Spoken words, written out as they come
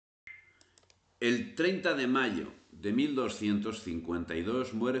El 30 de mayo de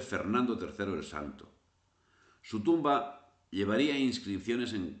 1252 muere Fernando III el Santo. Su tumba llevaría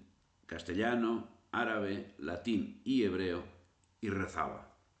inscripciones en castellano, árabe, latín y hebreo y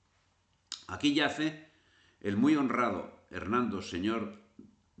rezaba: aquí yace el muy honrado Hernando, señor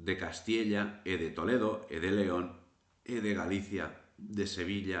de Castilla e de Toledo e de León e de Galicia, de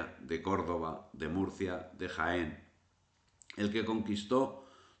Sevilla, de Córdoba, de Murcia, de Jaén, el que conquistó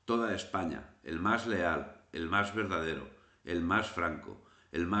toda España, el más leal, el más verdadero, el más franco,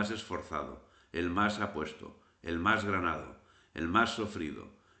 el más esforzado, el más apuesto, el más granado, el más sofrido,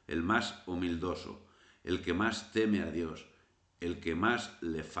 el más humildoso, el que más teme a Dios, el que más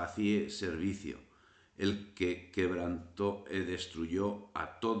le facie servicio, el que quebrantó e destruyó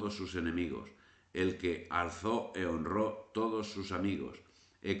a todos sus enemigos, el que alzó e honró todos sus amigos,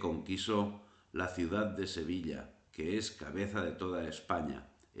 e conquisó la ciudad de Sevilla, que es cabeza de toda España,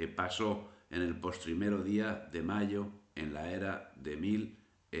 e pasó en el postrimero día de mayo en la era de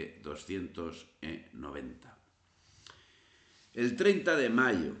 1290. El 30 de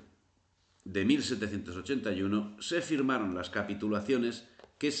mayo de 1781 se firmaron las capitulaciones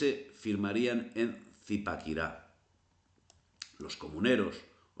que se firmarían en Zipaquirá. Los comuneros,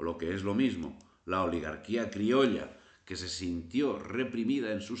 o lo que es lo mismo, la oligarquía criolla, que se sintió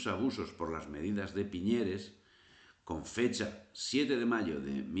reprimida en sus abusos por las medidas de Piñeres, con fecha 7 de mayo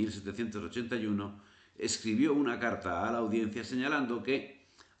de 1781, escribió una carta a la audiencia señalando que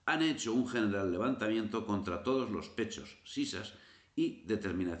han hecho un general levantamiento contra todos los pechos, sisas y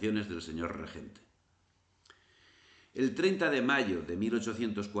determinaciones del señor regente. El 30 de mayo de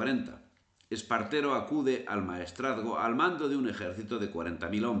 1840, Espartero acude al maestrazgo al mando de un ejército de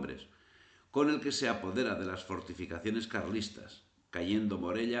 40.000 hombres, con el que se apodera de las fortificaciones carlistas, cayendo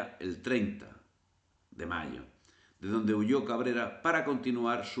Morella el 30 de mayo, de donde huyó Cabrera para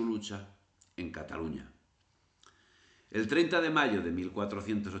continuar su lucha en Cataluña. El 30 de mayo de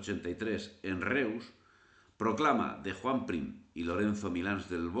 1483, en Reus, proclama de Juan Prim y Lorenzo Milans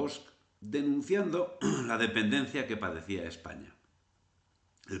del Bosch, denunciando la dependencia que padecía España.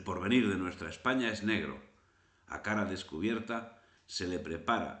 El porvenir de nuestra España es negro. A cara descubierta se le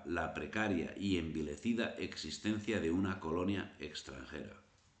prepara la precaria y envilecida existencia de una colonia extranjera.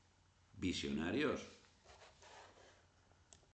 ¿Visionarios?